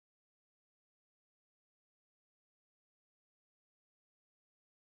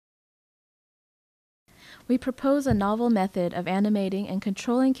We propose a novel method of animating and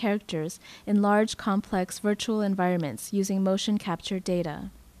controlling characters in large, complex virtual environments using motion capture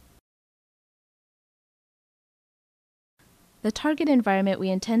data. The target environment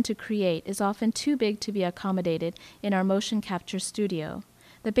we intend to create is often too big to be accommodated in our motion capture studio.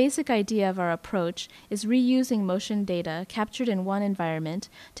 The basic idea of our approach is reusing motion data captured in one environment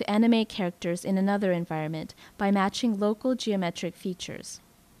to animate characters in another environment by matching local geometric features.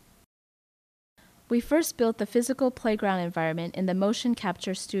 We first built the physical playground environment in the motion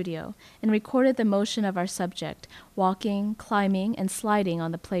capture studio and recorded the motion of our subject, walking, climbing, and sliding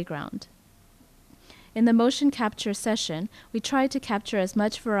on the playground. In the motion capture session, we tried to capture as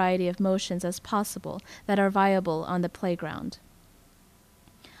much variety of motions as possible that are viable on the playground.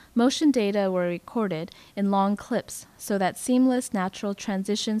 Motion data were recorded in long clips so that seamless natural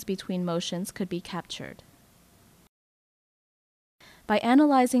transitions between motions could be captured. By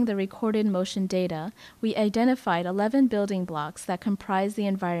analyzing the recorded motion data, we identified 11 building blocks that comprise the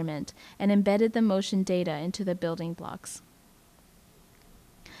environment and embedded the motion data into the building blocks.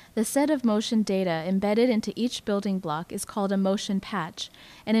 The set of motion data embedded into each building block is called a motion patch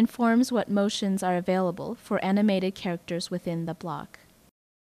and informs what motions are available for animated characters within the block.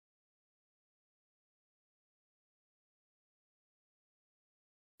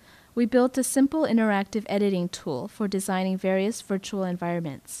 We built a simple interactive editing tool for designing various virtual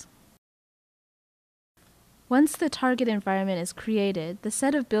environments. Once the target environment is created, the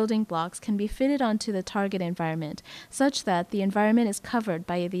set of building blocks can be fitted onto the target environment such that the environment is covered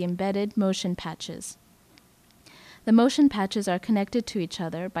by the embedded motion patches. The motion patches are connected to each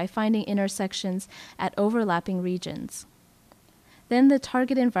other by finding intersections at overlapping regions. Then the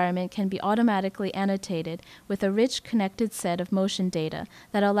target environment can be automatically annotated with a rich connected set of motion data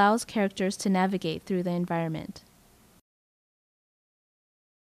that allows characters to navigate through the environment.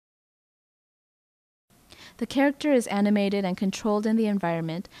 The character is animated and controlled in the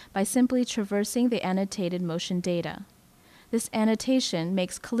environment by simply traversing the annotated motion data. This annotation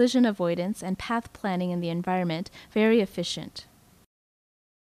makes collision avoidance and path planning in the environment very efficient.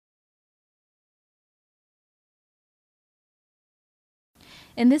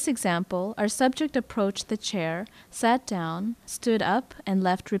 In this example, our subject approached the chair, sat down, stood up, and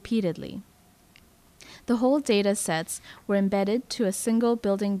left repeatedly. The whole data sets were embedded to a single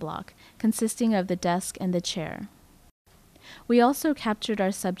building block consisting of the desk and the chair. We also captured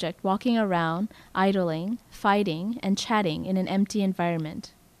our subject walking around, idling, fighting, and chatting in an empty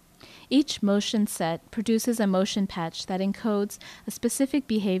environment. Each motion set produces a motion patch that encodes a specific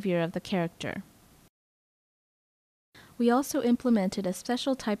behavior of the character. We also implemented a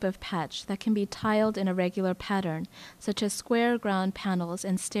special type of patch that can be tiled in a regular pattern, such as square ground panels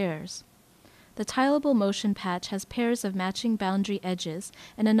and stairs. The tileable motion patch has pairs of matching boundary edges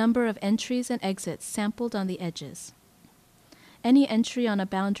and a number of entries and exits sampled on the edges. Any entry on a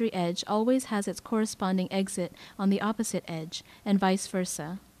boundary edge always has its corresponding exit on the opposite edge, and vice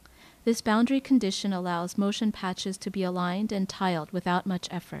versa. This boundary condition allows motion patches to be aligned and tiled without much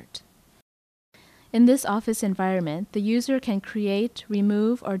effort. In this office environment, the user can create,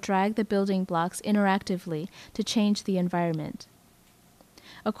 remove, or drag the building blocks interactively to change the environment.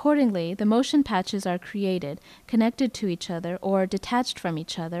 Accordingly, the motion patches are created, connected to each other, or detached from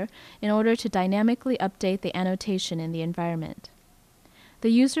each other in order to dynamically update the annotation in the environment.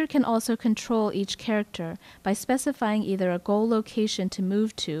 The user can also control each character by specifying either a goal location to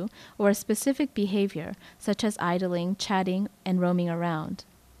move to or a specific behavior, such as idling, chatting, and roaming around.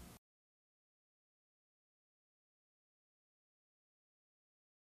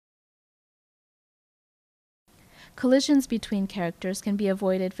 Collisions between characters can be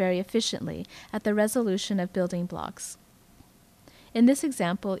avoided very efficiently at the resolution of building blocks. In this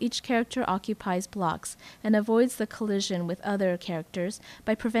example, each character occupies blocks and avoids the collision with other characters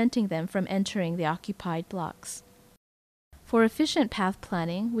by preventing them from entering the occupied blocks. For efficient path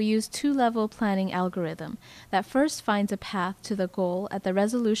planning, we use two-level planning algorithm that first finds a path to the goal at the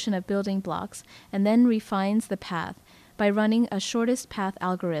resolution of building blocks and then refines the path by running a shortest path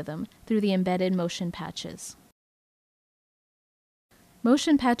algorithm through the embedded motion patches.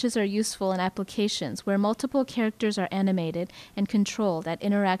 Motion patches are useful in applications where multiple characters are animated and controlled at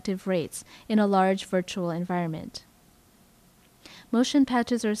interactive rates in a large virtual environment. Motion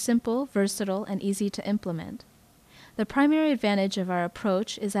patches are simple, versatile, and easy to implement. The primary advantage of our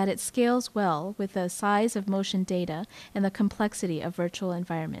approach is that it scales well with the size of motion data and the complexity of virtual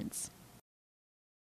environments.